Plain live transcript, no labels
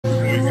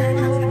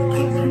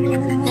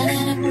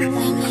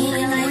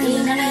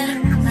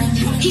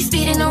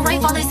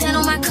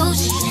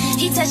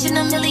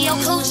spend a million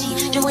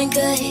Gucci. Doing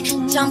good,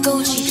 jump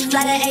Gucci.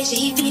 Fly to Asia,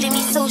 he feeding me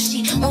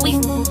sushi. When we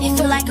it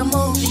feel like a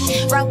movie.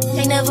 Rock,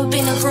 they never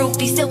been a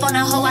groupie. Still on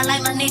a hoe, I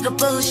like my nigga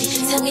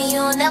bougie. Tell me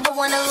you'll never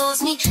wanna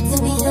lose me.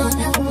 Tell me you'll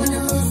never wanna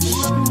lose me.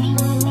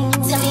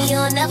 Tell me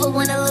you'll never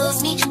wanna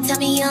lose me. Tell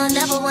me you'll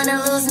never wanna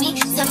lose me.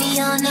 Tell me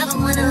you'll never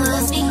wanna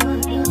lose me.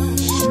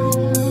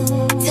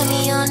 Tell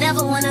me you'll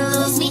never wanna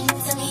lose me.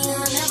 Tell me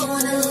you'll never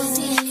wanna lose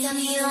me. Tell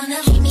me you'll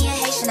never keep me a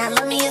Haitian. I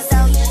love me as so.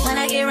 When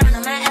I get around,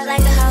 I'ma act like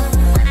a hoe.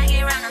 When I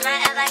get around, I'ma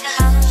act like a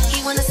hoe.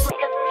 He wanna slick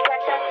up and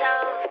scratch your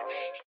toes.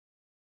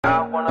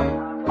 I wanna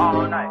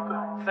all night.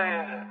 Say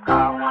it. I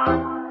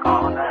wanna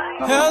all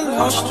night.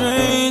 Hello,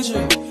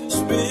 stranger.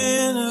 It's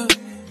been a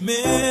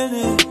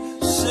minute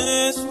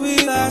since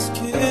we last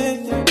kicked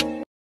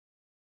it.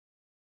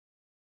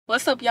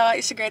 What's up, y'all?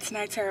 It's your girl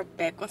Taniya, Tiara,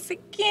 back once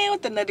again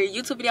with another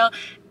YouTube video.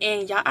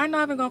 And y'all, I know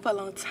I've been going for a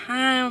long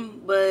time,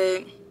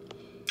 but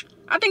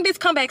I think this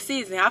comeback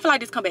season. I feel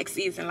like this comeback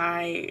season,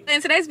 like, in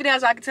today's video,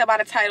 as y'all can tell by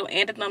the title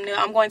and the thumbnail,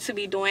 I'm going to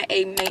be doing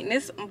a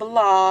maintenance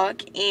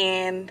vlog,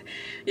 and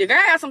your girl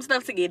got some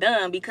stuff to get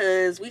done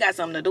because we got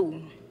something to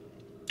do.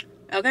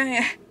 Okay,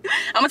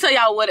 I'm gonna tell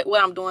y'all what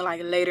I'm doing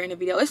like later in the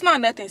video. It's not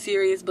nothing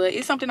serious, but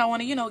it's something I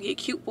want to, you know, get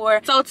cute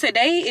for. So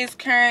today is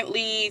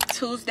currently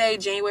Tuesday,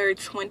 January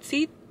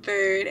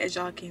 23rd, as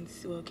y'all can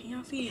see. Well, can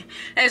y'all see?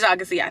 As y'all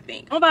can see, I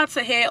think I'm about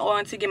to head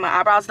on to get my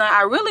eyebrows done.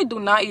 I really do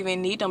not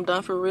even need them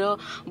done for real,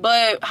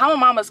 but how my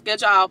mama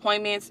schedule our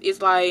appointments is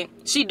like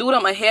she do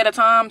them ahead of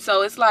time.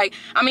 So it's like,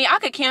 I mean, I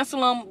could cancel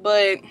them,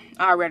 but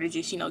I'd rather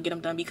just, you know, get them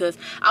done because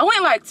I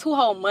went like 2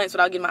 whole months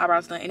without getting my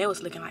eyebrows done, and it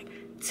was looking like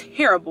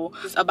terrible.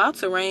 It's about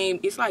to rain.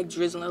 It's like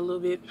drizzling a little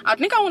bit. I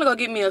think I want to go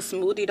get me a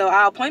smoothie though.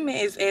 Our appointment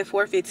is at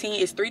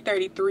 4:15. It's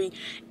 3:33,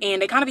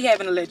 and they kind of be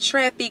having a little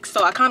traffic,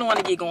 so I kind of want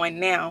to get going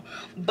now.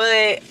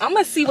 But I'm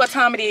gonna see what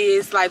time it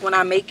is, like when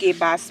I make it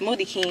by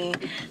Smoothie King,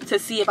 to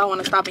see if I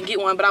want to stop and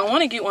get one. But I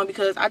want to get one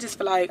because I just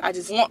feel like I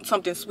just want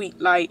something sweet.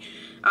 Like,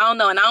 I don't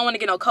know, and I don't want to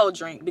get no cold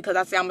drink because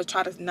I say I'm gonna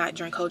try to not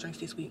drink cold drinks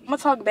this week. I'm gonna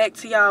talk back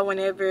to y'all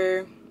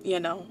whenever, you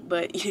know,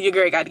 but your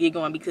girl got to get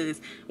going because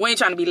we ain't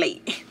trying to be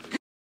late.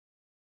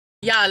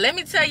 Y'all, let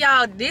me tell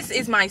y'all, this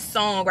is my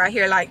song right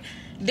here. Like,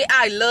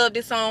 I love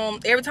this song.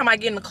 Every time I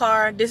get in the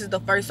car, this is the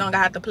first song I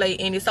have to play,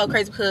 and it's so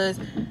crazy because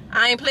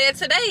I ain't play it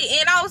today,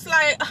 and I was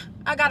like,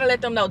 I gotta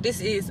let them know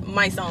this is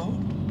my song.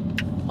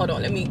 Hold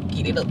on, let me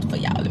get it up for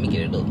y'all. Let me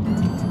get it up.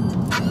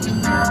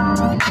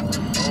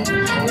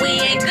 We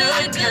ain't good.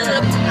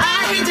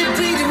 I hate that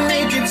we didn't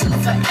make it to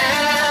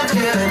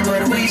forever,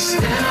 but we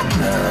still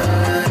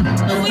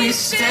good. But we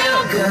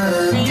still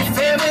good. Your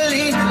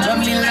family love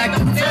me like a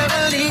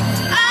family.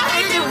 I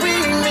hate that we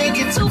didn't make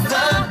it too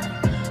far.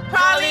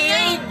 Probably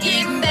ain't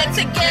getting back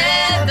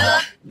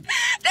together.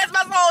 That's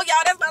my song,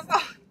 y'all. That's my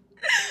song.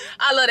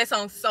 I love that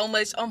song so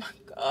much. Oh my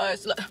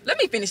gosh. Look, let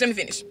me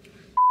finish.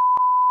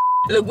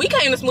 Look, we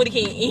came to Smoothie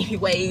King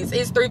anyways.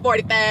 It's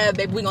 3:45,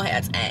 baby. We gonna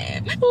have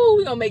time. Ooh,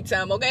 we gonna make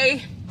time,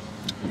 okay?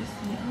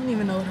 I don't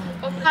even know what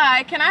I'm doing.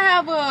 Hi, can I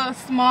have a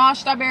small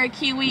strawberry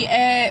kiwi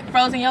at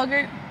frozen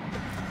yogurt?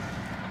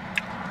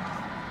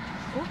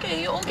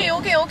 Okay,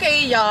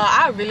 y'all.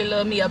 I really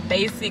love me a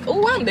basic.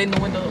 Oh, I'm in the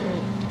window.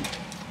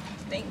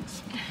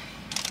 Thanks.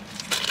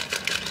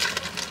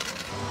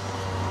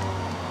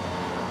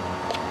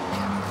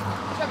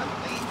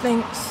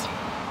 Thanks.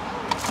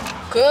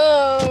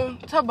 Girl,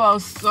 talk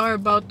about sorry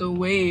about the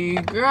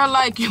wait. Girl,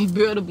 like, you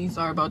better be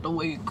sorry about the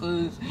wait,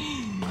 cause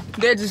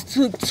that just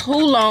took too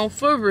long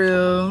for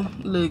real.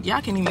 Look,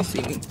 y'all can't even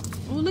see me.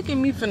 Oh, look at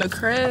me finna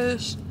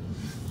crash.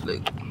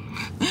 Look.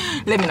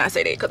 Let me not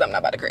say that because I'm not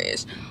about to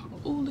crash.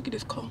 Oh, look at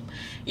this car.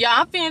 Yeah,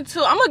 I'm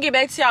gonna get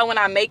back to y'all when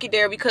I make it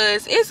there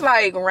because it's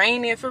like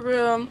raining for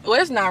real.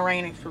 Well, it's not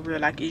raining for real,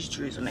 like it's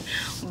drizzling,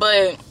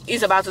 but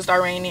it's about to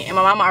start raining, and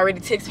my mama already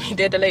texted me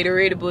that the lady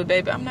ready, but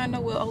baby, I'm not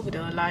nowhere over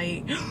there.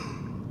 Like,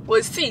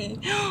 what's tea?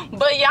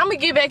 But yeah, I'm gonna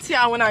get back to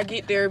y'all when I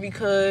get there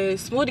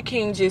because Smoothie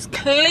King just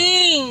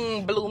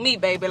clean blew me,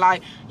 baby.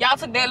 Like, y'all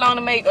took that long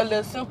to make a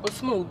little simple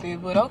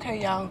smoothie, but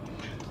okay, y'all.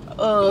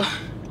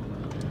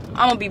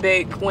 I'm gonna be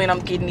back when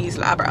I'm getting these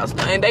eyebrows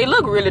done. And they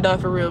look really done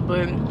for real,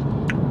 but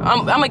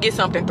I'm gonna get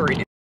something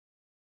threaded.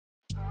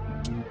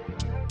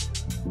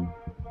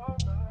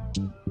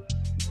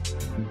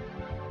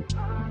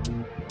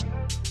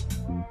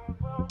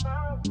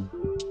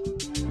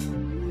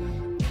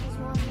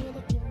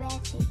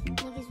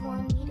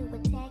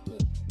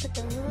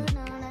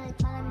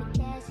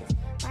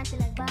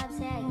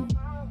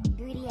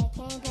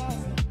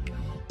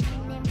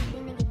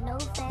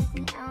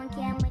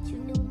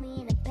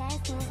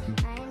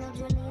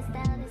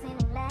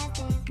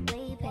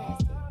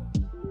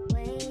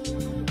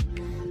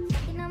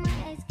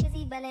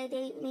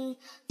 Validate me.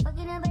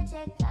 Fucking up a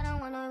check, I don't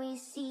want no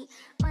receipt.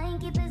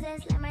 Mind get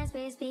possessed, let my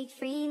spirit speak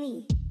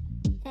freely.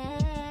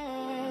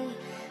 Hey,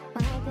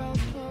 my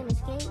best can't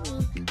escape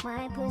me.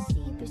 My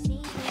pussy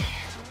perceive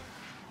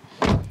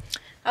me.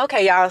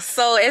 Okay, y'all,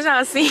 so as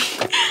y'all see,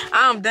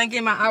 I'm done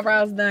getting my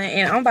eyebrows done,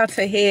 and I'm about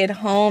to head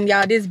home.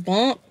 Y'all, this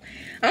bump,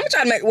 I'm gonna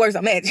try to make it work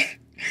some magic.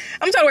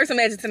 I'm trying to wear some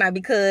magic tonight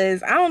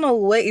because I don't know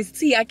what is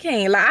tea. I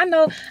can't. Like, I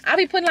know I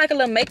be putting like a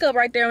little makeup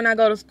right there when I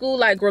go to school,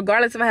 like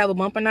regardless if I have a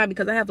bump or not,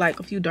 because I have like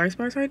a few dark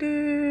spots right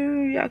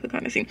there. Y'all can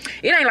kind of see.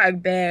 It ain't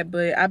like bad,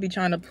 but I be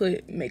trying to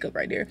put makeup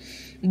right there.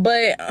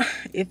 But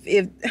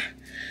if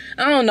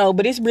I don't know,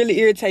 but it's really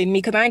irritating me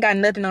because I ain't got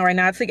nothing on right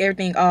now. I took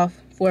everything off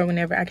for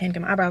whenever I came to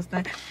my eyebrows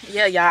done.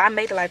 Yeah, y'all, I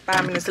made it like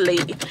 5 minutes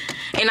late.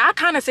 And I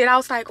kind of said, I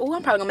was like, oh,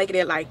 I'm probably gonna make it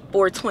at like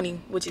 4:20,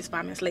 which is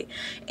 5 minutes late.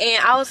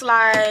 And I was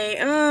like,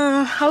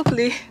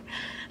 hopefully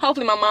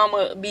my mom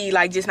will be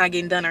like just not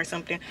getting done or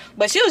something.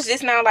 But she was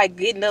just now like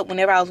getting up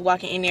whenever I was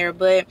walking in there.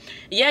 But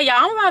yeah, y'all,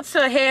 I'm about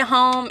to head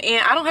home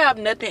and I don't have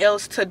nothing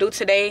else to do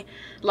today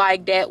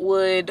like that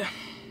would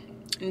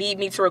need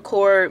me to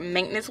record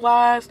maintenance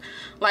wise.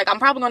 Like, I'm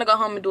probably gonna go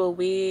home and do a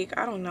wig.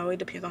 I don't know, it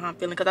depends on how I'm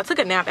feeling, because I took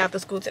a nap after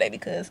school today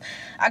because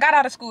I got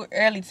out of school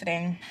early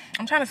today.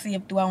 I'm trying to see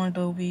if I want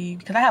to do a wig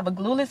because I have a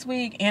glueless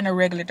wig and a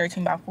regular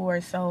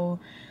 13x4. So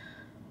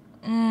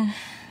I'm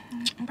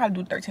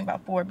probably do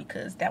 13x4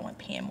 because that one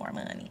paying more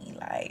money.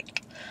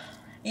 Like,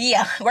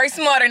 yeah, work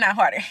smarter, not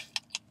harder.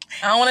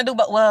 I don't want to do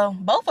both. Well,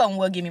 both of them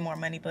will give me more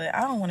money, but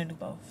I don't want to do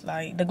both.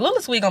 Like, the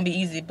glueless wig gonna be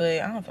easy,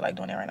 but I don't feel like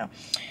doing that right now.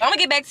 I'm gonna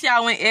get back to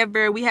y'all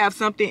whenever we have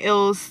something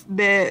else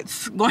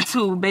that's going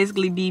to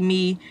basically be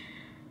me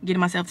getting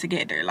myself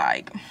together.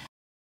 Like,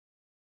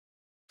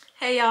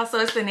 hey y'all, so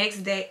it's the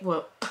next day.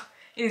 Well,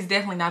 it is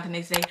definitely not the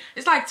next day.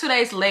 It's like 2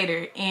 days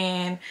later,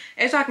 and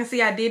as y'all can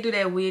see, I did do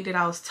that wig that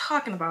I was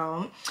talking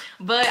about.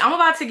 But I'm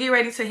about to get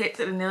ready to head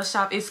to the nail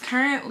shop. It's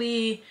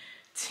currently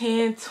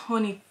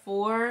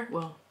 10:24,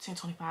 well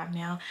 10:25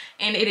 now,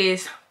 and it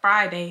is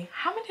Friday.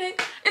 How many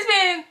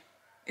days?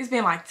 It's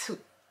been like 2,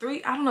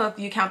 3, I don't know if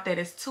you count that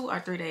as 2 or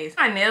 3 days.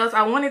 My nails,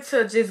 I wanted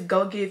to just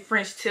go get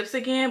French tips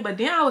again, but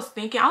then I was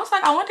thinking, I was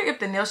like, I wonder if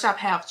the nail shop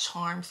have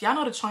charms. Y'all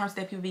know the charms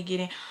that people be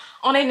getting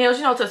on their nails,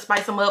 you know, to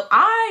spice them up.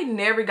 I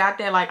never got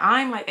that. Like,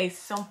 I'm like a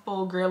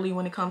simple girly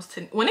when it comes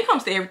to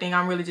everything.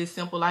 I'm really just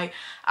simple. Like,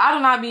 I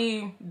do not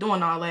be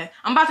doing all that.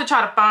 I'm about to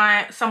try to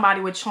find somebody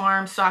with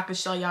charms so I can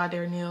show y'all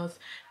their nails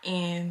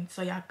and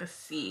so y'all can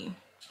see.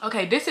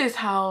 Okay, this is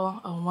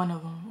how one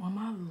of them, well,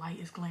 my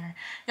light is glaring.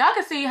 Y'all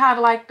can see how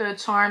like the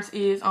charms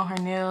is on her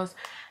nails.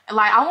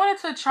 Like, I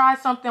wanted to try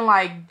something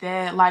like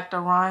that, like the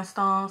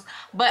rhinestones,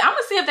 but I'm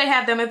gonna see if they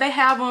have them. If they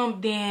have them,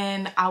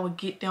 then I would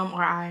get them,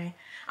 or I'm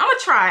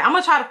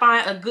gonna try to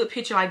find a good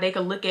picture like they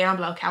could look at. I'm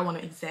like, okay, I want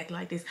it exactly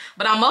like this.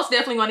 But I'm most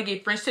definitely going to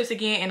get French tips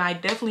again, and I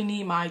definitely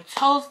need my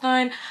toes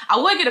done. I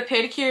would get a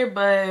pedicure,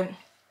 but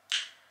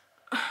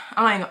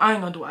I ain't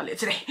gonna do all that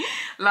today.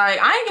 Like,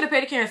 I ain't get a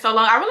pedicure in so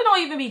long. I really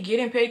don't even be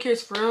getting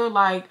pedicures for real,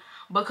 like,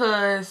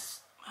 because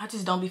I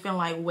just don't be feeling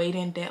like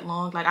waiting that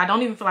long. Like, I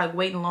don't even feel like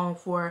waiting long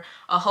for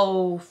a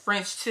whole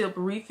French tip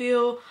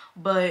refill.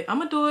 But I'm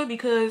gonna do it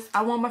because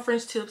I want my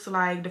French tips.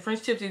 Like, the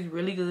French tips is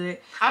really good.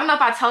 I don't know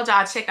if I told y'all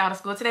I checked out of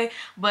school today,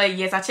 but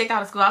yes, I checked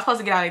out of school. I was supposed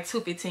to get out at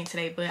 2:15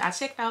 today, but I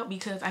checked out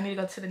because I need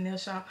to go to the nail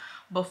shop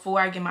before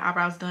I get my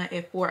eyebrows done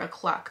at 4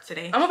 o'clock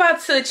today. I'm about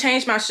to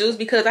change my shoes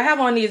because I have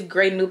on these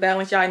gray New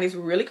Balance, y'all, and it's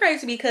really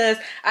crazy because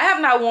I have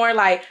not worn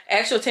like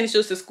actual tennis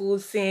shoes to school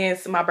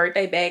since my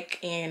birthday back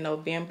in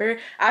November.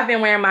 I've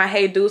been wearing my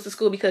Hey Dudes to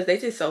school because they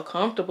just so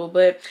comfortable.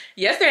 But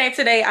yesterday and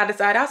today I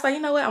decided, I was like, you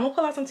know what, I'm gonna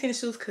pull out some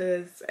tennis shoes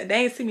because they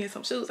ain't seen me in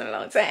some shoes in a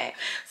long time.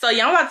 So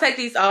yeah, I'm about to take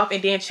these off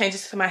and then change it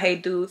to my Hey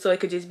Dude so it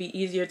could just be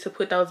easier to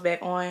put those back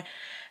on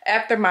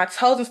after my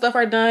toes and stuff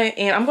are done.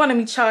 And I'm going to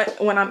meet y'all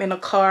when I'm in the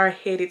car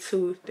headed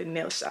to the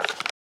nail shop.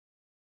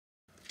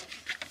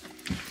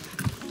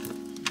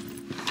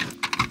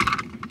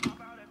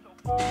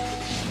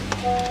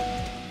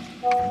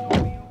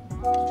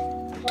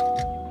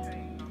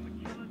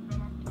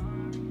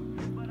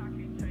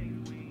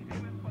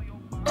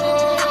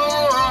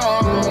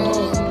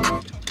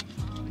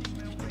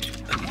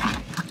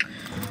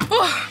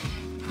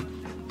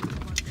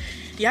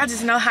 Y'all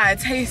just know how it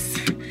tastes.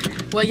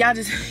 Well, y'all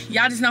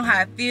just know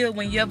how I feel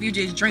when you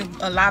just drink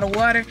a lot of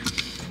water,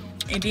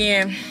 and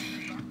then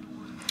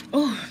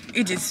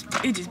it just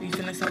be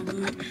feeling so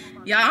good.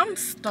 Y'all, I'm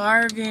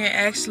starving.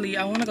 Actually,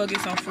 I want to go get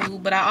some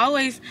food, but I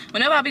always,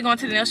 whenever I be going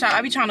to the nail shop,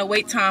 I be trying to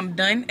wait till I'm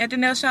done at the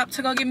nail shop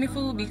to go get me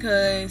food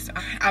because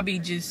I be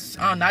just,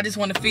 I don't know, I just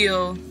want to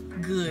feel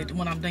good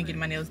when I'm done getting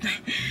my nails done.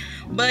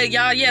 But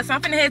y'all, yeah, so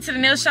I'm finna head to the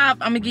nail shop.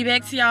 I'm gonna get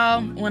back to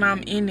y'all when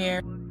I'm in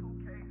there.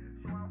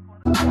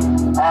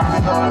 I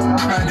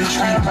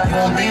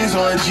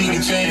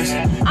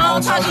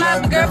don't talk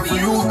like a girl for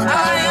you.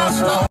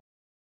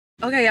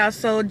 Okay, y'all,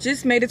 so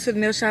just made it to the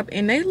nail shop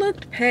and they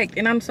looked packed,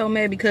 and I'm so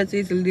mad because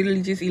it's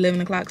literally just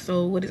 11 o'clock.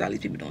 So what is all these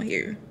people doing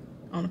here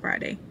on a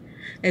Friday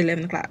at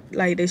 11 o'clock?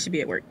 Like, they should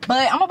be at work.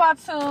 But I'm about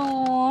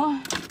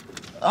to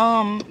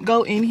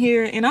go in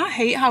here, and I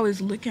hate how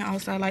it's looking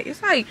outside. Like,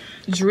 it's like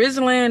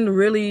drizzling,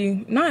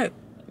 really not,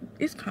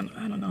 it's kind of,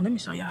 I don't know, let me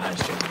show y'all how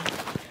it's drizzling.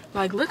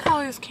 Like, look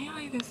how it's, can y'all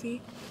even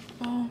see?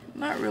 Oh,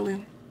 not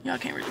really. Y'all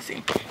can't really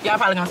see. Y'all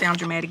probably gonna say I'm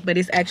dramatic, but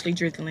it's actually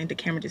drizzling. The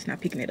camera just not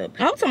picking it up.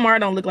 I hope tomorrow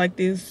don't look like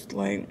this.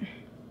 Like,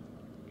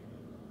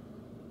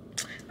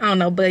 I don't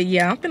know, but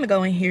yeah, I'm gonna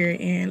go in here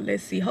and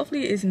let's see.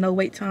 Hopefully it's no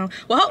wait time.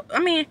 Well, I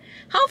mean,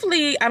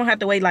 hopefully I don't have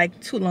to wait like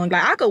too long.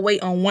 Like I could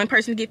wait on one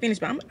person to get finished,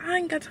 but I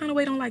ain't got time to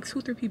wait on like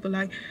 2-3 people.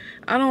 Like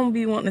I don't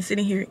be wanting to sit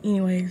in here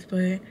anyways,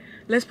 but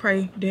let's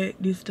pray that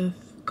this stuff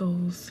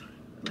goes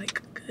like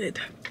good.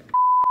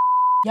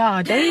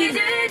 Y'all,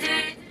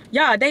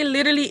 they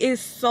literally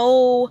is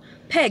so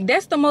packed.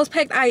 That's the most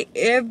packed I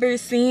ever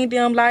seen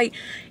them. Like,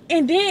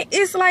 and then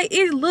it's like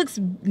it looks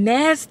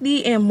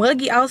nasty and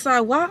muggy outside.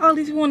 Why all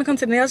these people want to come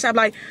to the nail shop?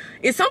 Like,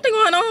 is something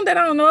going on that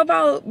I don't know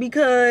about?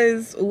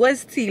 Because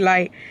what's tea?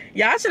 Like,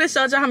 y'all should have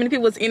showed y'all how many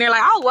people was in there.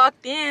 Like, I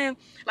walked in,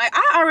 like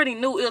I already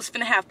knew it was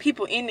finna have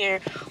people in there,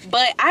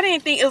 but I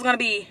didn't think it was gonna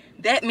be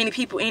that many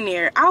people in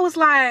there. I was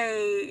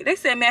like, they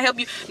said, may I help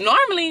you?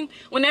 Normally,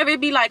 whenever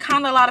it be like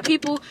kind of a lot of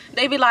people,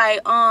 they be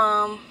like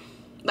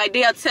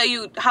they'll tell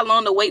you how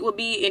long the wait will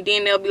be, and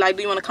then they'll be like,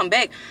 do you want to come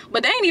back?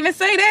 But they ain't even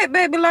say that,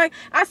 baby. Like,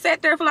 I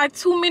sat there for like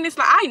 2 minutes.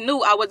 Like, I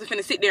knew I wasn't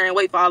finna sit there and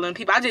wait for all them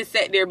people. I just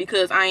sat there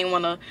because I ain't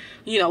want to,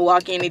 you know,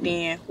 walk in and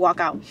then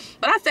walk out.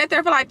 But I sat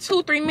there for like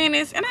 2-3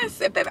 minutes, and I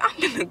said, baby, I'm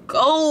gonna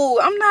go.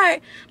 I'm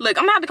not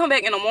to come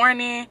back in the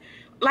morning.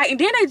 Like, and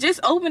then they just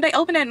opened. They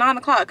opened at 9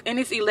 o'clock, and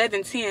it's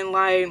 11:10.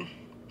 Like,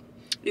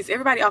 is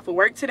everybody off of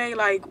work today?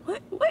 Like,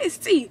 what is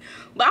tea?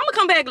 But I'm gonna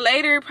come back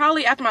later,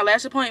 probably after my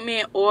lash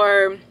appointment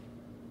or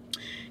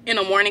in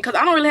the morning, because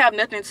I don't really have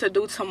nothing to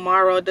do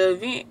tomorrow. The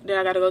event that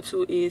I gotta go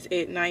to is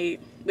at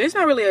night, but it's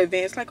not really an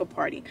event, it's like a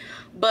party,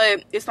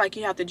 but it's like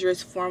you have to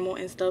dress formal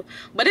and stuff,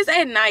 but it's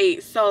at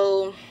night.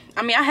 So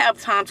I mean, I have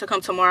time to come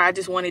tomorrow. I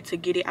just wanted to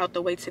get it out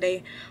the way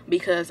today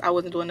because I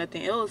wasn't doing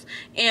nothing else.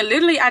 And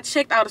literally I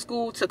checked out of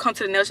school to come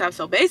to the nail shop,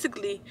 so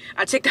basically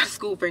I checked out of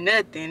school for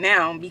nothing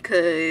now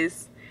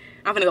because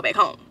I'm gonna go back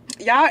home.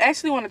 Y'all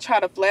actually want to try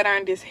to flat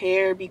iron this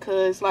hair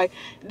because like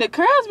the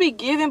curls be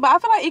giving, but I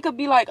feel like it could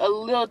be like a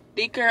little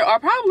thicker, or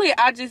probably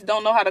I just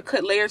don't know how to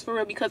cut layers for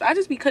real, because I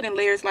just be cutting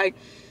layers like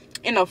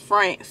in the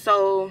front.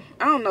 So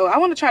I don't know, I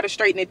want to try to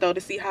straighten it though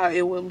to see how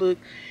it will look,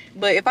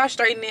 but if I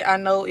straighten it, I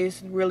know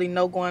it's really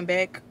no going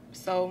back,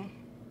 so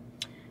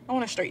I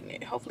want to straighten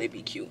it. Hopefully it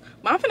be cute.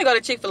 But I'm finna go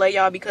to Chick-fil-A,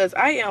 y'all, because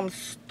I am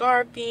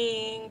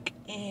starving,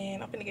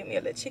 and I'm finna get me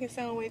a little chicken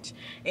sandwich,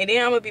 and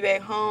then I'm gonna be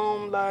back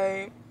home.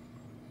 Like,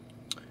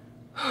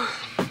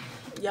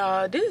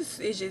 y'all, this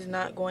is just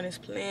not going as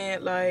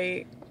planned.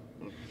 Like,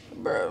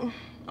 bro,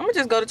 I'm gonna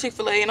just go to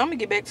Chick-fil-A, and I'm gonna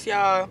get back to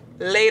y'all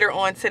later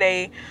on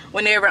today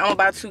whenever I'm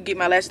about to get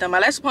my lash done. My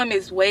lash appointment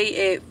is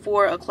way at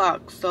 4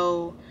 o'clock,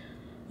 so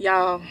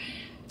y'all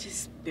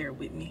just bear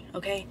with me,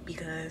 okay?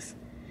 Because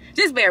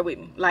just bear with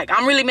me. Like,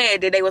 I'm really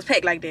mad that they was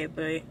packed like that,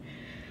 but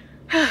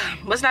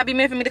must not be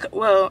meant for me to,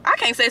 well, I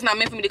can't say it's not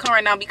meant for me to come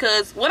right now,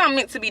 because what I'm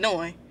meant to be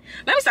doing.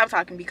 Let me stop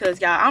talking,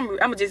 because y'all, I'm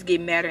gonna just get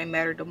madder and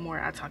madder the more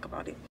I talk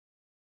about it.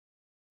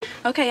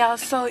 Okay, y'all,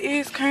 so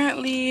it's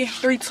currently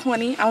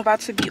 3:20. I'm about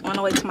to be on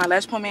the way to my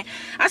lash appointment.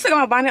 I still got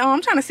my bonnet on.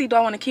 I'm trying to see, do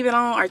I want to keep it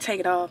on or take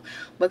it off,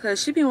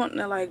 because she be wanting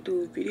to like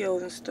do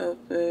videos and stuff,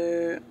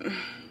 but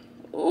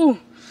ooh,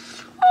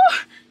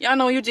 y'all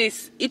know you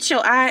just itch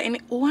your eye, and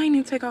oh, I ain't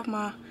even take off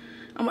my,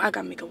 I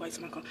gotta make a white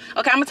smoke on.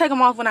 Okay, I'm gonna take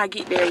them off when I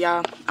get there,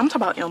 y'all. I'm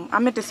talking about them. I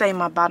meant to say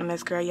my bottom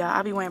mascara, y'all.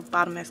 I be wearing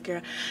bottom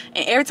mascara,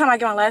 and every time I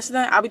get my lashes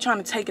done, I be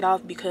trying to take it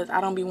off because I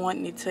don't be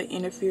wanting it to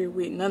interfere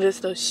with none of the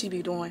stuff she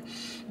be doing.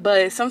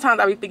 But sometimes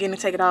I be forgetting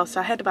to take it off,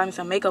 so I had to buy me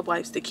some makeup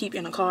wipes to keep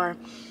in the car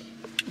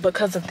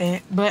because of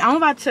that. But I'm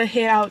about to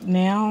head out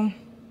now.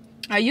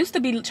 I used to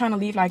be trying to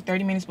leave like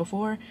 30 minutes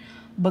before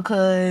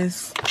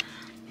because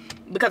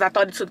I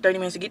thought it took 30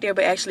 minutes to get there,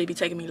 but actually it be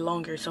taking me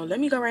longer. So let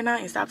me go right now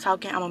and stop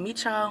talking. I'm gonna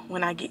meet y'all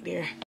when I get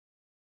there.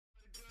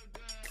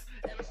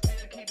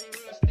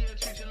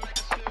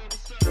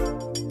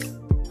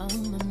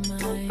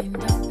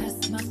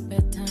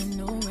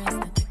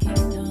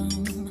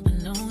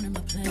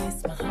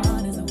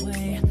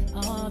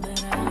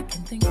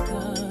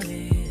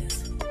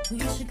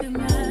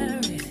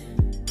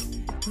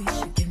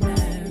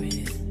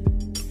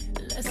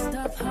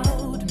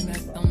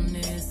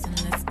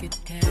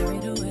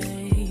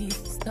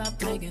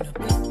 Making a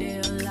big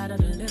deal out of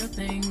the little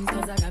things,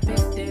 cause I got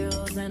big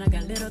deals and I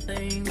got little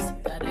things.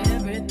 Got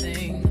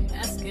everything I'm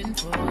asking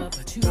for,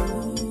 but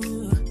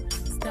you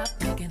stop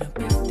making a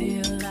big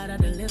deal out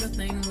of the little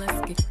things.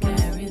 Let's get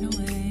carried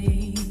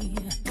away.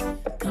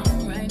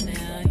 Come right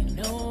now, you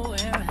know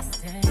where I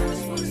stand. I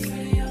just wanna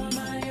say you're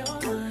mine,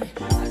 you're mine.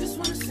 I just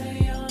wanna say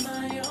you're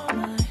mine, you're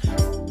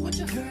mine. Would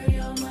you hurry,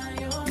 you're mine,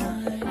 you're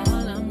mine.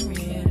 All I'm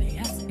really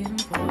asking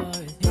for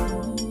is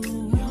you.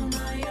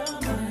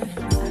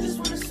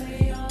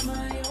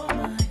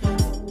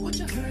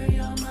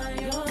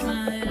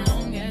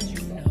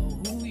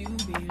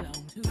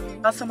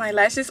 Also, my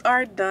lashes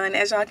are done,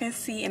 as y'all can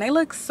see, and they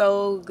look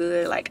so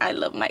good. Like, I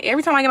love them. Like,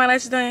 every time I get my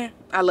lashes done,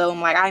 I love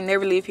them. Like, I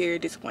never leave here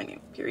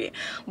disappointed, period.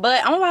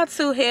 But I'm about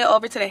to head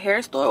over to the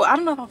hair store. Well, I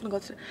don't know if I'm gonna go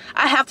to,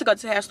 I have to go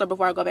to the hair store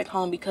before I go back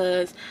home,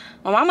 because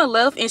my mama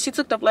left and she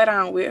took the flat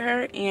iron with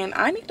her, and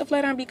I need the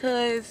flat iron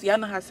because y'all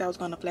know how I said I was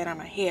gonna flat iron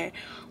my hair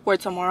for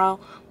tomorrow.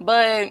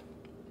 But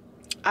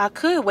I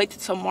could wait till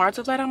tomorrow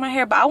to flat iron my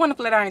hair, but I want to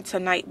flat iron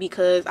tonight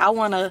because I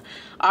want to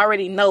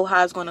already know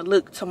how it's going to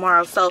look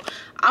tomorrow. So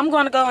I'm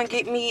going to go and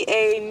get me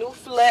a new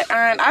flat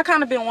iron. I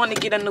kind of been wanting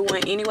to get a new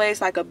one anyways,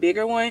 like a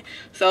bigger one.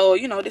 So,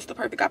 you know, this is the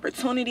perfect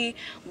opportunity.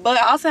 But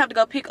I also have to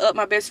go pick up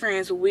my best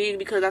friend's wig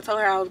because I told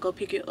her I was going to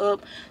pick it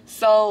up.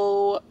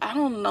 So, I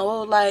don't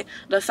know, like,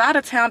 the side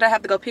of town that I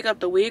have to go pick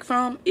up the wig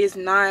from is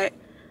not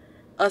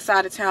a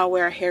side of town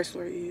where a hair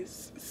store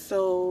is.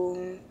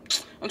 So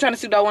I'm trying to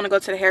see, do I want to go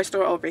to the hair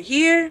store over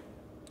here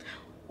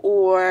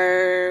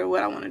or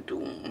what I want to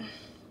do.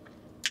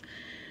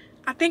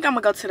 I think I'm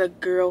gonna go to the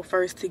girl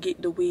first to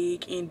get the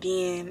wig, and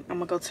then I'm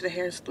gonna go to the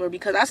hair store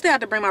because I still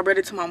have to bring my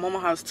brother to my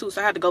mama's house too.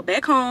 So I had to go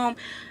back home,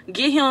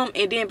 get him,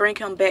 and then bring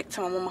him back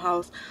to my mama's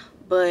house.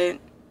 But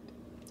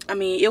I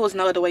mean, it was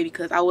no other way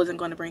because I wasn't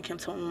going to bring him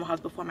to my mama's house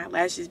before my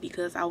lashes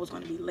because I was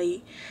going to be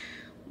late.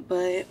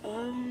 But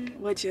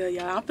what y'all,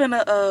 I'm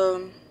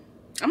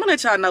gonna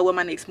let y'all know what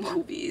my next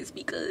move is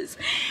because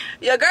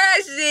your girl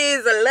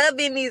is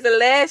loving these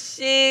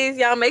lashes.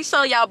 Y'all make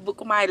sure y'all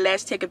book my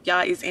lash tech if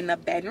y'all is in the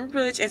Baton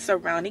Rouge and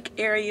surrounding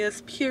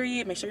areas,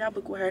 period. Make sure y'all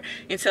book with her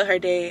and tell her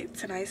that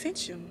tonight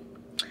sent you.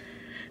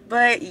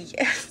 But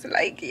yes,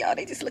 like, y'all,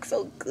 they just look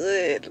so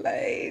good.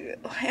 Like,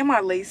 and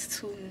my lace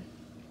too.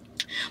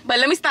 But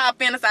let me stop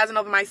fantasizing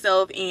over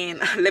myself and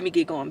let me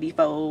get going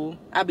before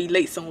I be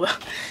late somewhere.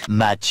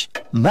 Much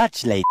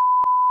late.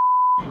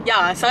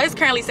 Y'all, so it's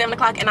currently 7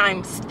 o'clock and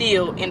I'm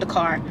still in the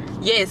car.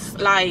 Yes,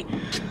 like,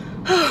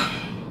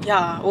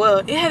 y'all, well,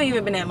 it haven't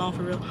even been that long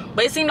for real.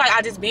 But it seemed like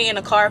I just been in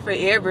the car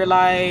forever,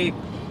 like,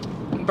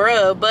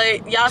 bruh.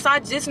 But y'all, so I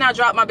just now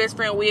dropped my best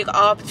friend wig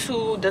off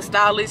to the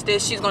stylist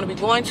that she's gonna be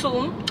going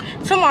to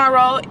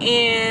tomorrow,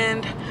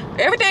 and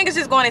everything is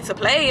just going into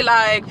play,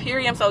 like,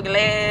 period. I'm so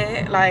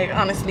glad, like,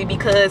 honestly,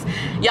 because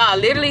y'all,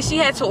 literally she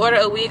had to order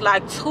a wig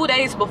like 2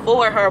 days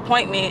before her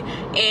appointment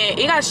and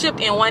it got shipped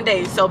in 1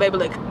 day. So baby,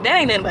 look, that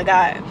ain't nothing but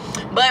God.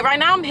 But right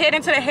now I'm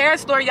heading to the hair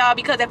store, y'all,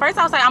 because at first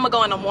I was like, I'm gonna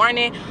go in the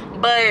morning,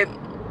 but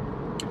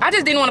I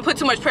just didn't want to put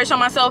too much pressure on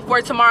myself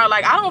for tomorrow.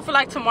 Like, I don't feel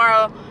like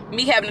tomorrow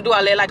me having to do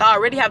all that. Like, I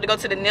already have to go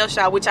to the nail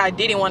shop, which I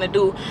didn't want to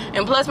do,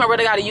 and plus my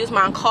brother got to use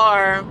my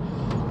car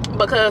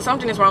because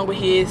something is wrong with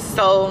his.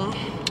 So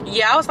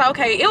yeah, I was like,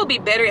 okay, it would be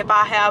better if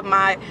I have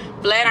my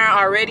flat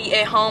iron already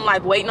at home,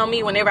 like waiting on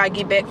me whenever I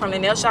get back from the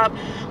nail shop,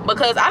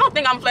 because I don't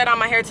think I'm flat on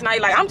my hair tonight.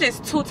 Like, I'm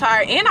just too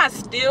tired, and I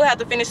still have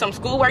to finish some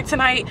schoolwork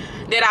tonight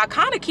that I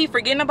kind of keep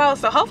forgetting about.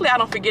 So hopefully I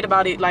don't forget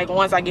about it, like,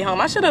 once I get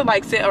home. I should have,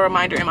 like, set a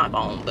reminder in my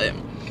phone, but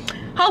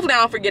hopefully I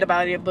don't forget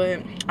about it,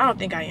 but I don't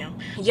think I am.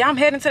 Yeah, I'm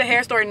heading to the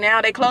hair store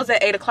now. They close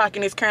at 8 o'clock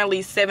and it's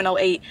currently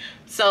 7:08,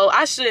 so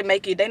I should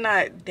make it. They're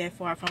not that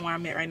far from where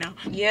I'm at right now.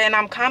 Yeah, and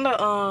I'm kind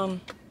of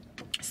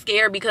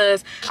scared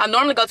because I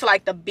normally go to,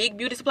 like, the big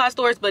beauty supply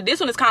stores, but this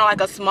one is kind of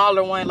like a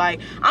smaller one.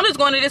 Like, I'm just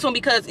going to this one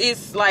because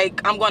it's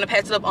like I'm going to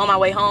pass it up on my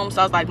way home,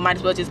 so I was like, might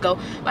as well just go.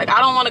 Like, I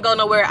don't want to go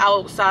nowhere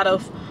outside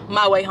of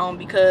my way home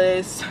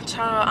because,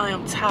 child, I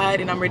am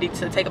tired and I'm ready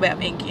to take a bath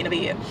and get in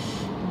the bed.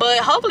 But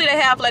hopefully they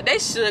have, like, they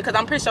should, because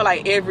I'm pretty sure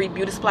like every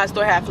beauty supply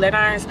store have flat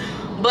irons.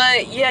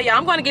 But yeah,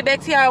 I'm going to get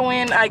back to y'all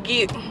when I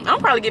get, I'll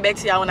probably get back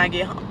to y'all when I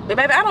get home. But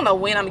baby, I don't know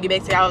when I'm gonna get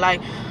back to y'all.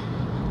 Like,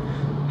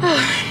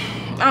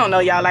 I don't know,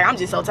 y'all. Like, I'm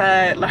just so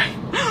tired. Like,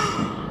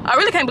 I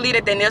really can't believe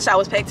that the nail shop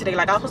was packed today.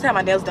 Like, I was supposed to have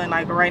my nails done,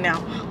 like, right now.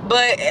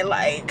 But,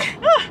 like,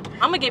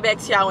 I'm gonna get back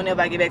to y'all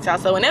whenever I get back to y'all.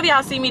 So whenever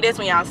y'all see me, that's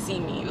when y'all see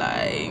me.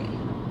 Like,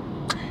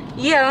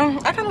 yeah,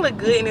 I kind of look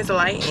good in this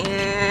light.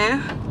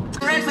 Yeah.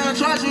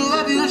 Trust you,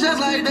 love you just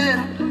like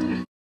that.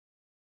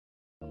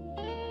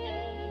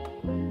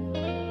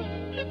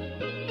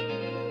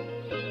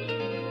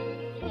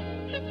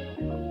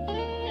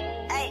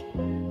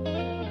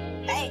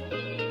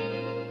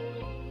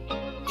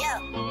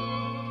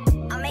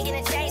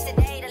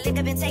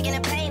 I've been taking the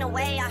pain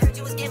away. I heard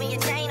you was giving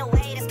your chain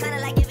away. That's kind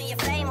of like giving your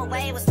fame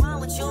away. What's wrong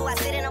with you? I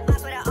sit in a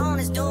box where the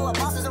owners do. A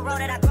boss is a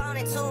road that I've grown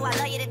into. I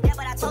love you to death,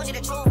 but I told you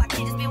the truth. I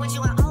can't just be with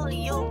you, I'm only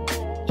you.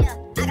 Yeah,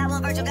 I got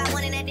one Virgil, got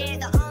one, and that is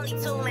the only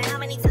two. Man, how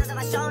many times have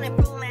I shown and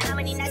proved? Man, how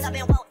many nights I've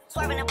been woke,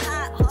 swerving the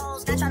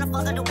potholes, not trying to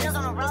fuck up the wheels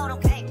on the road,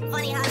 okay?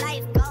 Funny how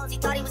life goes. He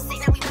thought he was sick,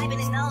 now we wiping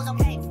his nose,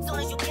 okay? Soon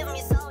as you give him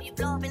your soul, you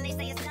blow up and they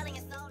say you're selling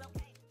your soul,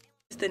 okay?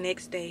 It's the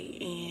next day,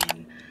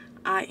 and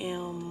I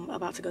am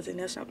about to go to the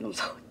nail shop, and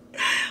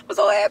I'm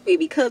so happy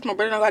because my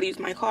brother knows how to use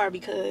my car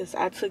because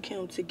I took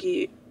him to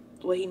get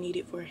what he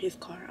needed for his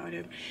car or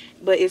whatever.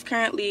 But it's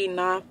currently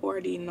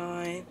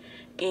 9:49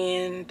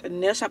 and the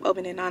nail shop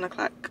opened at 9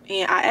 o'clock.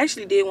 And I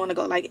actually did want to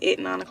go, like, at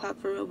 9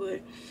 o'clock for real, but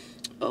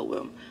oh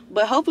well.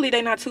 But hopefully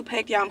they're not too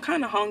packed, y'all. I'm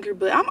kind of hungry,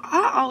 but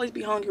I always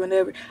be hungry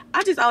whenever.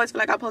 I just always feel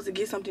like I'm supposed to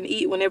get something to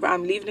eat whenever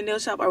I'm leaving the nail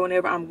shop or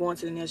whenever I'm going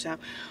to the nail shop.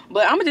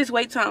 But I'm gonna just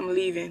wait till I'm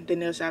leaving the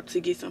nail shop to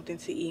get something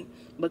to eat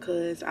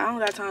because I don't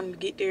got time to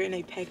get there and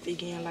they packed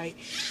again. Like,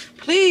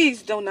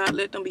 please do not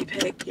let them be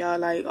packed, y'all.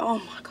 Like, oh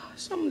my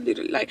gosh, I'm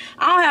literally like,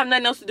 I don't have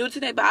nothing else to do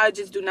today, but I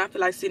just do not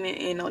feel like sitting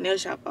in no nail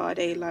shop all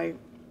day. Like,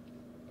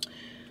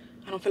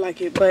 I don't feel like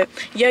it. But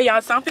yeah,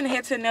 y'all, so I'm finna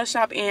head to the nail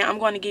shop and I'm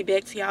going to get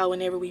back to y'all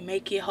whenever we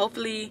make it.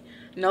 Hopefully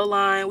No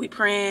line. We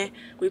praying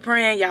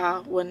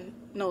y'all. Well,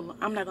 no,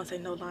 I'm not gonna say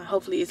no line.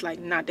 Hopefully it's like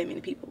not that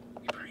many people.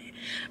 We praying.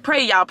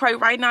 Pray y'all. Pray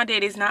right now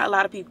that it's not a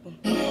lot of people.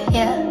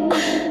 Yeah,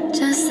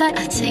 just like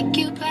I take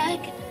you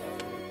back.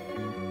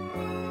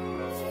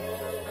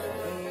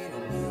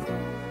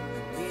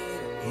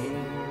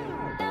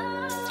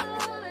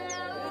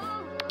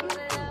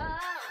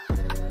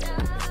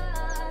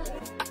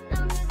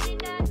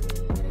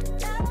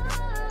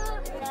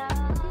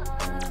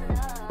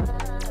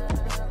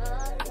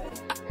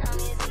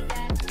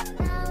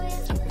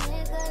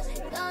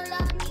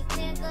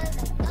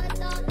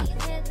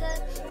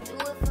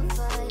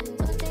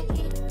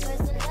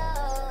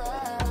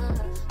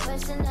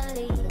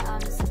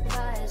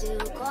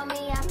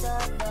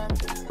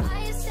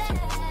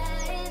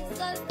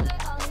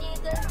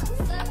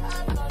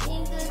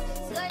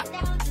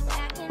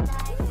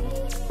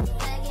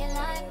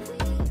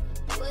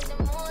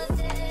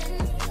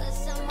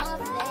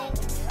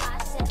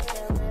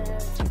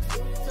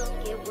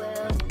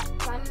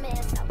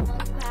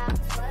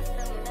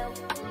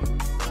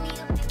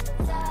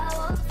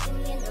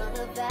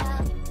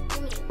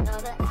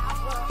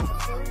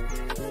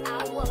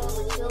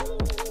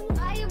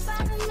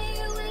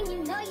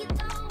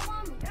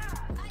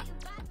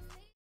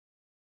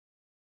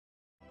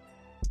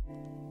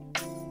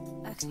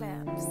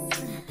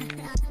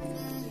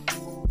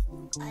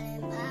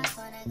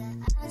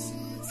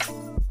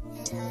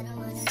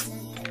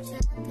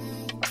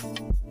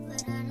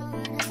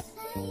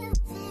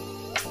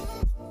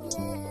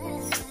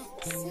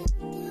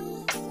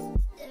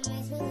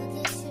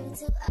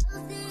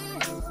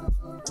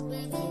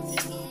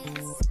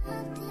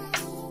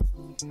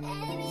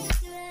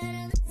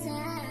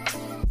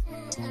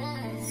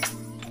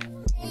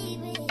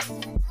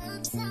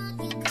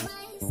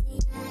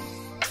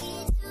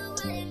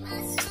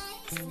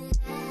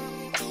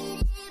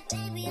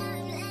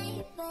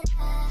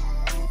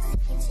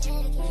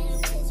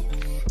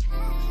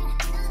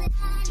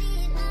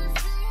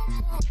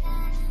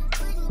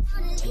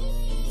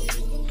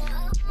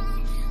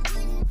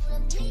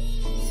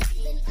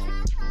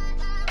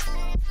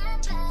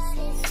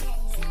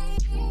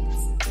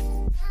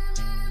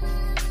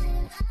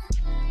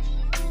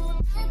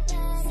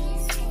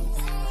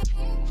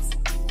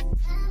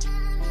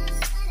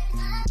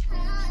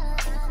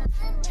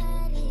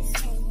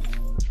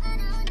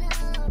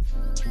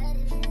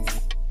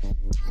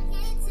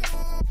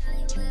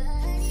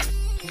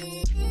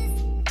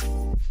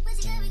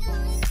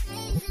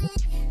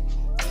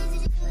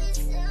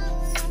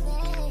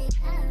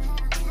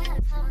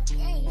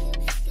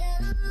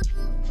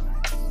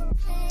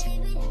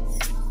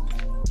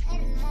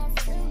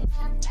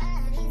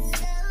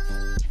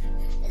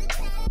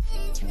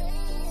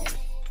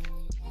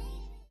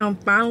 I'm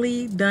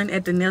finally done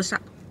at the nail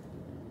shop.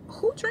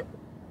 Who drink?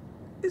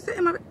 Is it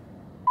in my bag?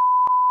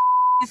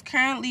 It's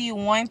currently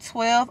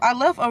 1:12. I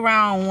left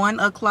around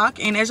 1 o'clock,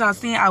 and as y'all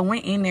seen, I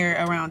went in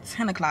there around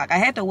 10 o'clock. I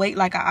had to wait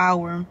like an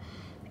hour,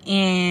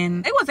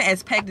 and they wasn't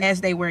as packed as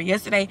they were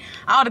yesterday.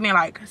 I would have been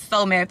like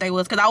so mad if they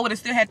was, because I would have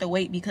still had to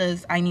wait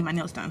because I need my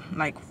nails done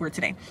like for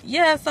today.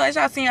 Yeah, so as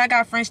y'all seen, I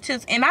got French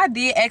tips, and I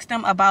did ask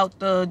them about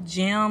the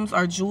gems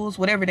or jewels,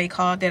 whatever they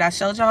called, that I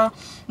showed y'all,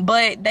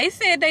 but they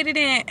said they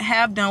didn't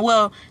have them.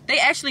 Well, they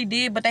actually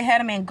did, but they had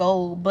them in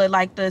gold. But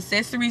like the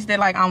accessories that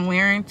like I'm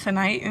wearing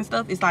tonight and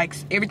stuff, it's like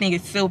everything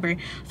is silver,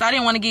 so I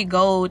didn't want to get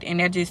gold, and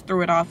that just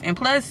threw it off. And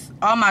plus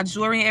all my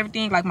jewelry and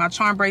everything, like my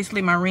charm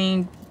bracelet, my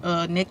ring,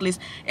 necklace,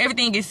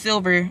 everything is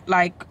silver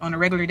like on a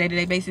regular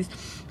day-to-day basis,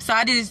 so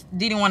I just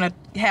didn't want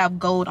to have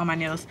gold on my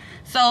nails.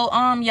 So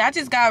yeah, I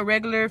just got a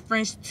regular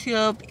French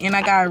tip, and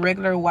I got a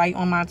regular white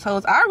on my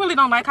toes. I really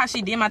don't like how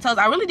she did my toes.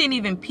 I really didn't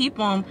even peep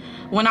them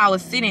when I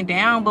was sitting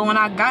down, but when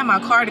I got in my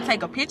car to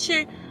take a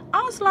picture,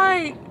 I was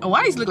like,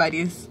 why these look like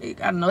this?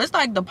 I don't know, it's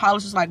like the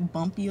polish is like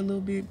bumpy a little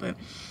bit, but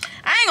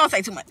I ain't gonna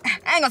say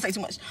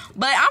too much.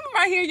 But I'm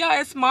right here, y'all,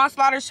 at Small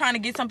Slaughters trying to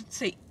get something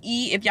to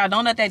eat. If y'all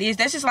don't know what that is,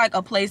 that's just like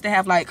a place to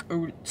have like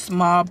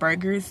small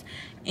burgers.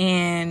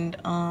 And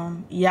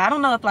yeah, I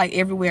don't know if like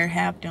everywhere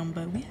have them,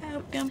 but we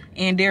have them,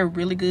 and they're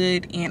really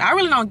good. And I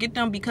really don't get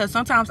them because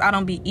sometimes I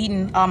don't be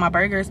eating all my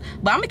burgers,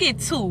 but I'm gonna get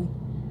 2.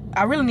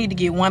 I really need to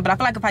get 1, but I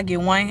feel like if I get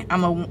 1,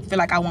 I'm gonna feel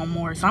like I want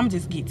more, so I'm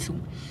just get 2.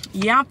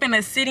 Yeah, I'm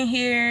finna sit in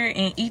here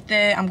and eat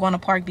that. I'm going to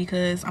park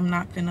because I'm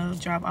not finna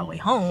drive all the way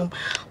home.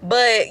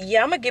 But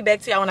yeah, I'm gonna get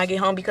back to y'all when I get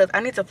home because I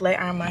need to flat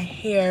iron my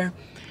hair,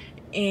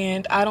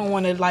 and I don't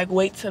want to like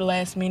wait till the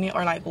last minute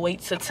or like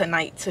wait till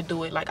tonight to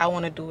do it. Like I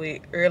want to do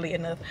it early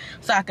enough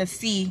so I can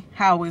see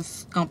how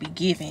it's gonna be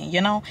giving, you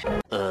know.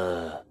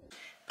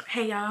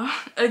 Hey y'all,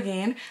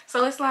 again,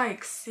 so it's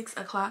like 6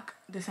 o'clock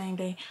the same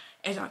day,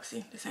 as y'all can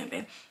see, the same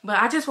day.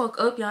 But I just woke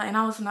up, y'all, and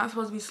I was not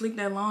supposed to be asleep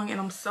that long, and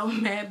I'm so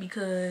mad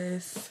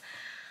because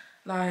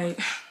like,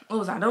 what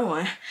was I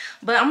doing?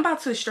 But I'm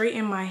about to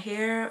straighten my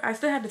hair. I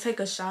still had to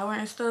take a shower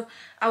and stuff.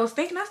 I was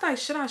thinking, I was like,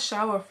 should I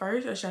shower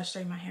first or should I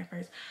straighten my hair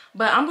first?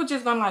 But I'm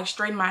just gonna like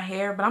straighten my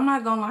hair, but I'm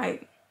not gonna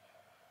like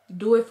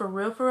do it for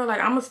real. Like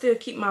I'm gonna still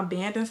keep my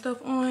band and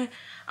stuff on.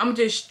 I'm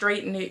just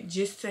straighten it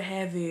just to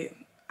have it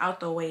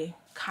out the way,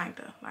 kind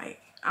of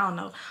like, I don't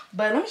know.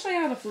 But let me show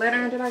y'all the flat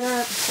iron that I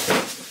got.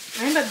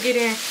 I ended up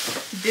getting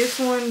this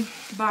one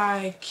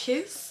by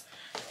Kiss,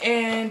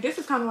 and this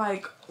is kind of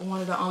like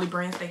one of the only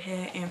brands they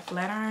had in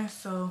flat iron.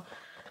 So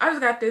I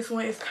just got this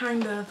one. It's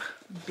kind of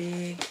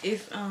big.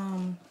 It's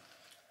an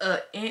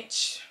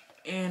inch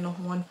and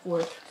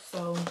 1/4.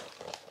 So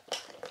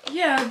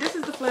yeah, this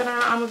is the flat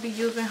iron I'm gonna be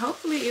using.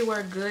 Hopefully it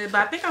worked good,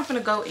 but I think I'm gonna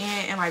go in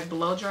and like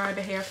blow dry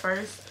the hair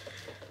first,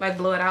 like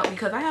blow it out,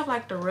 because I have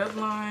like the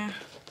Revlon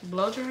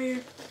blow dryer.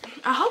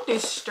 I hope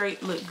this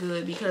straight look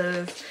good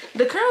because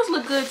the curls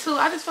look good too.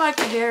 I just feel like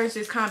the hair is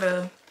just kind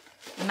of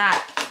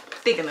not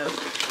thick enough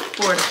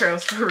for the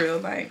curls for real,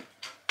 like.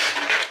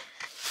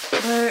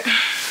 But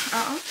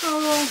I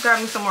also got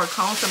me some more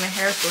combs from the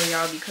hair store,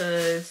 y'all,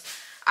 because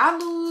I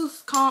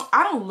lose comb.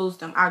 I don't lose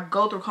them. I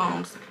go through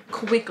combs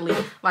quickly.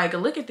 Like,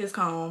 look at this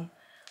comb.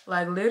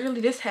 Like,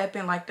 literally, this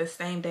happened like the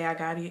same day I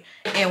got it.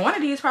 And one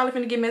of these probably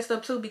finna get messed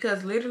up too,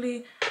 because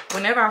literally,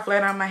 whenever I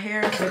flat iron my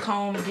hair, the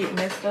comb get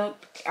messed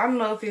up. I don't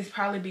know if it's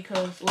probably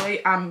because, well,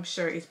 I'm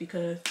sure it's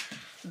because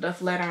the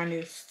flat iron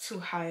is too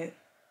hot.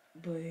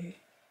 But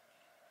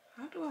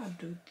how do I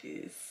do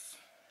this?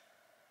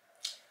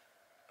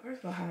 First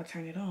of all, how I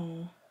turn it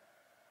on?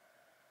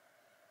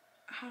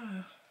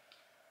 How?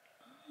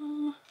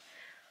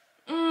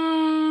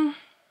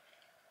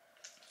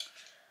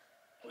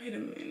 Wait a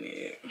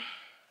minute.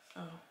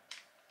 Oh,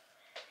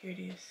 here it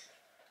is.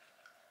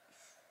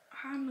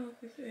 I don't know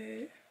if it's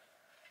at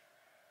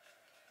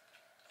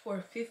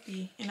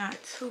 450 and not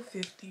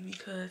 250,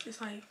 because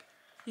it's like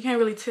you can't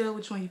really tell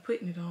which one you're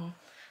putting it on.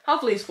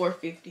 Hopefully it's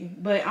 450,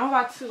 but I'm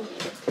about to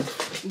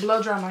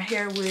blow dry my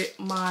hair with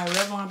my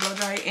Revlon blow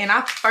dryer. And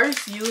I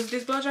first used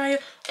this blow dryer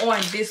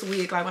on this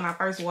wig, like when I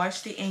first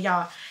washed it, and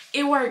y'all,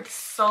 it worked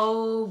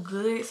so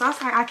good. So I was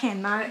like, I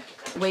cannot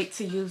wait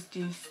to use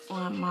this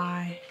on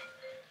my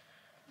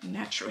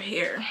natural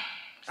hair.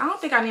 I don't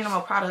think I need no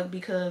more product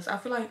because I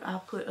feel like I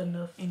put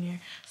enough in there.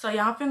 So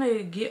y'all, I'm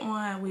finna get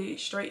on with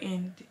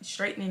straightening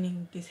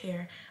this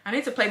hair. I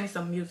need to play me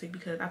some music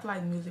because I feel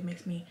like music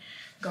makes me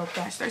go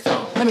faster.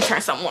 So let me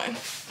turn something on.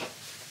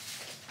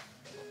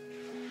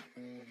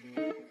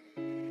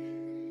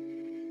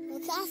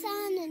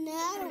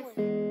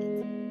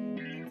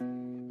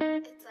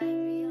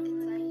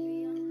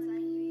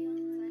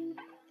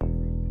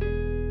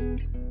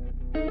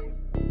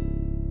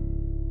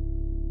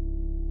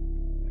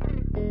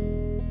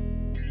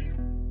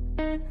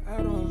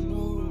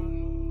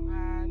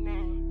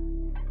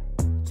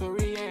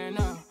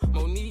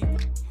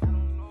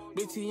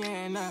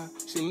 Tiana,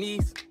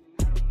 Shanice,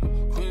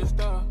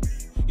 Krista,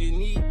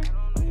 Unique,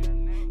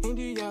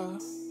 India,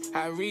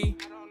 Harry.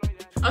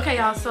 Okay,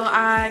 y'all, so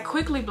I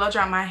quickly blow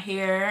dry my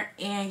hair,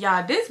 and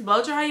y'all, this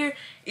blow dryer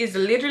is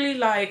literally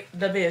like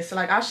the best.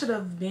 Like, I should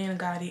have been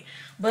got it,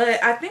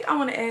 but I think I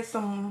want to add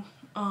some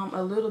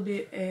a little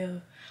bit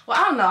of, well,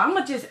 I don't know, I'm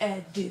gonna just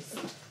add this.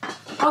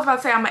 I was about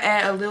to say I'm gonna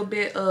add a little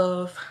bit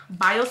of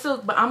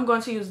BioSilk, but I'm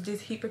going to use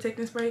this heat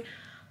protecting spray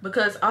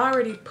because I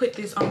already put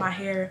this on my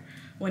hair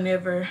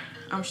whenever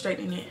I'm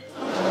straightening it.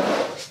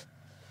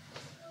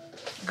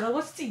 Good,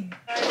 what's tea?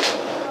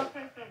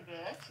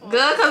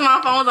 Good, cause my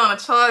phone's on a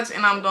charge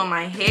and I'm doing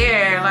my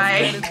hair,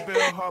 like.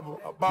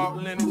 I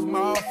bought Lennox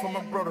Mall for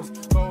my brothers.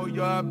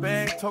 4-yard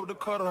bag, tote the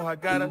cutter. I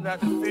got it out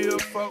the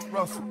field, fuck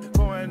Russell.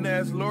 Going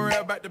as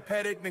L'Oreal back to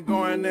paddock, then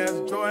going as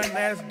Jordan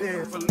as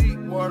dead. For leak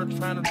water,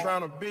 trying to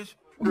drown a bitch.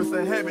 Just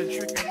a habit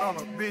tricking on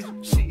a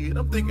bitch. Shit,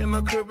 I'm thinking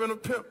I'm cribbing a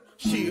pimp.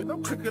 Shit,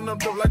 I'm cooking up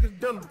dope like it's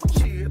dinner.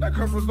 Shit, that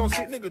curse gon'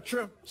 sit nigga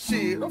trim.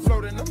 Shit, I'm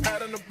floating, I'm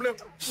out in the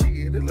blimp.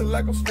 Shit, it look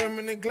like I'm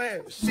swimming in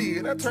glass.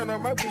 Shit, I turn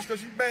on my bitch cause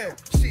she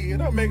bad.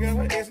 Shit, I'm making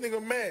her ex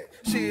nigga mad.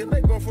 Shit,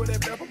 they going for that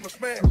back up a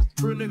smash.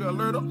 Real nigga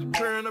alert, I'm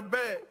carrying a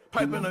bag.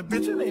 Piping a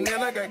bitch, it ain't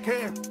then I got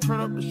cash. Turn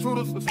up the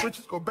shooters, the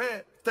switches go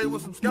bad. Stay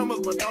with some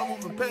scammers, but don't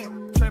move a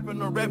pen. Trapping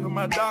no rapping,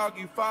 my dog,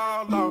 you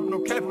fall off. No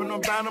capping, no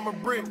bound, I'm a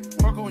brick.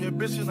 Fuck on your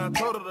bitch and I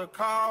told her to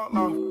call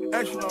off.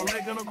 Actually, I'm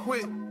making her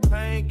quit.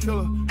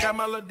 Painkiller, got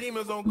my little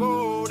demons on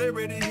gold. They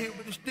ready to hit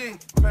with the stick.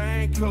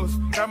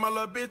 Painkillers, got my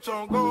little bitch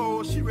on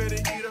gold. She ready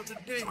to eat up the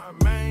dick. My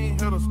main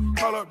hitters,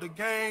 call up the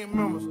gang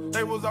members.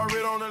 They was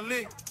already on the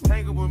lick.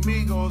 Hanging with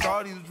me goes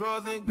all these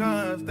drugs and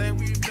guns. Think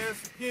we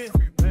best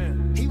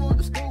again. He want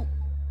the scoop,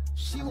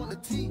 she want the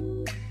tea.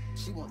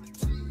 She want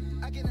the tea.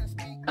 I cannot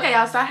speak. Okay,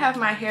 y'all, so I have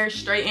my hair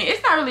straightened.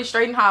 It's not really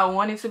straightened how I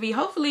want it to be.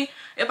 Hopefully,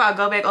 if I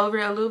go back over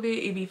it a little bit,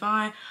 it'd be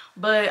fine.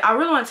 But I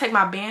really want to take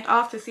my band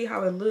off to see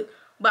how it look.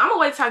 But I'm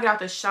gonna wait till I get out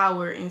the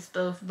shower and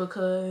stuff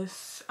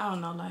because I don't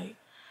know, like,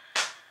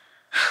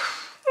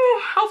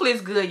 hopefully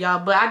it's good, y'all.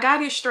 But I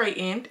got it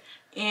straightened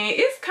and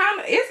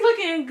it's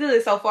looking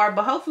good so far.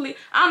 But hopefully,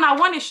 I don't know, I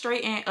want it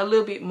straightened a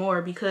little bit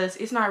more because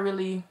it's not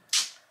really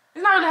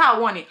how I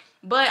want it.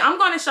 But I'm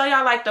going to show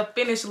y'all like the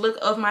finished look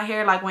of my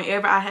hair, like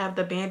whenever I have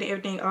the band and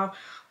everything off,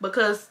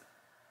 because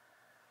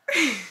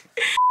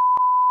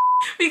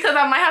because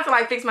I might have to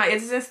like fix my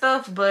edges and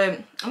stuff. But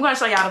I'm going to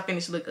show y'all the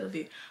finished look of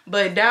it.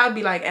 But that'll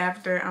be like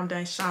after I'm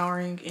done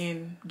showering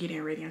and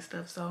getting ready and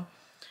stuff. So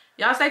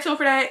y'all stay tuned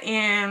for that.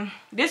 And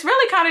this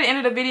really kind of the end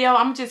of the video.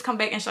 I'm gonna just come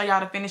back and show y'all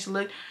the finished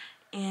look.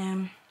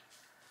 And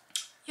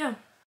yeah.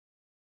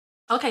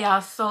 Okay,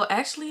 y'all, so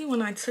actually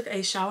when I took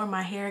a shower,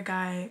 my hair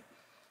got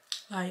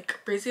like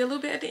frizzy a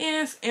little bit at the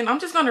ends, and I'm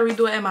just gonna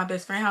redo it at my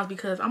best friend's house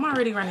because I'm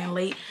already running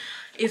late.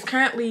 It's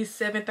currently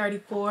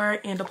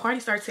 7:34 and the party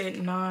starts at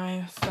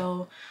 9,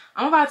 so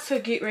I'm about to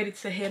get ready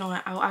to head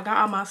on out. I got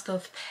all my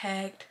stuff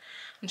packed.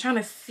 I'm trying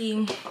to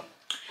see,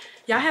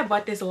 y'all have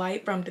bought this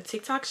light from the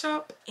TikTok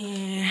shop,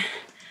 and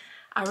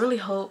I really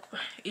hope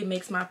it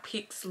makes my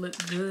pics look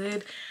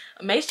good.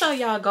 Make sure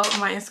y'all go on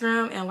my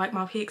Instagram and like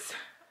my pics.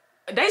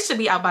 They should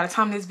be out by the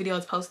time this video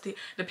is posted.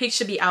 The pics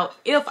should be out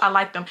if I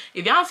like them.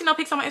 If y'all don't see no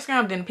pics on my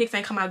Instagram, then the pics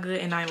ain't come out good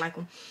and I ain't like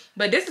them.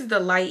 But this is the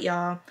light,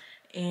 y'all,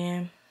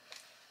 and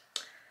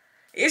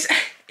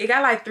it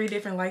got like 3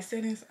 different light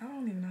settings. I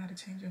don't even know how to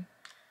change them.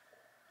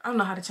 I don't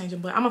know how to change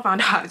them, but I'm gonna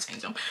find out how to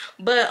change them.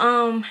 But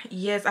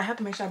yes, I have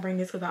to make sure I bring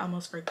this because I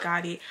almost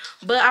forgot it.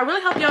 But I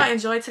really hope y'all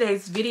enjoyed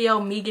today's video,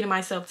 me getting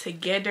myself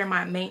together,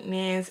 my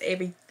maintenance,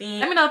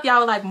 everything. Let me know if y'all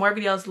would like more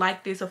videos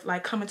like this, of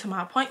like coming to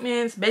my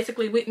appointments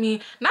basically with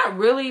me. Not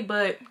really,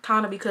 but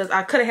kind of, because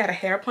I could have had a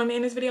hair appointment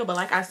in this video. But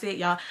like I said,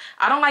 y'all,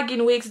 I don't like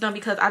getting wigs done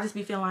because I just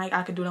be feeling like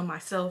I could do them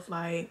myself.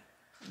 Like,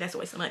 that's a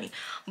waste of money.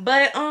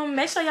 But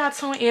make sure y'all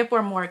tune in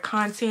for more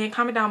content.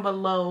 Comment down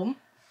below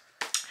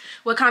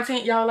what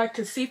content y'all like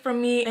to see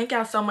from me. Thank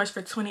y'all so much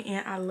for tuning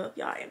in. I love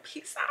y'all, and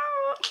peace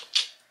out.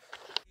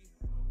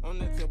 On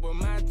the tip of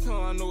my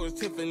tongue, I know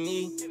it's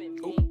Tiffany.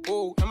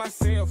 Oh, and my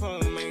cell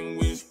phone ain't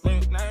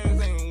whispering. Now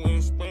it ain't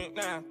whispering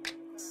now.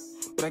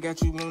 But I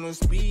got you on the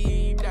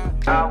speed dial.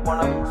 I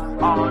wanna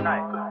all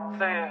night.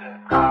 Say it.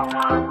 I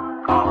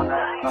wanna all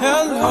night.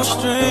 Hello,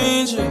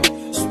 stranger.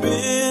 It's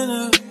been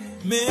a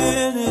minute.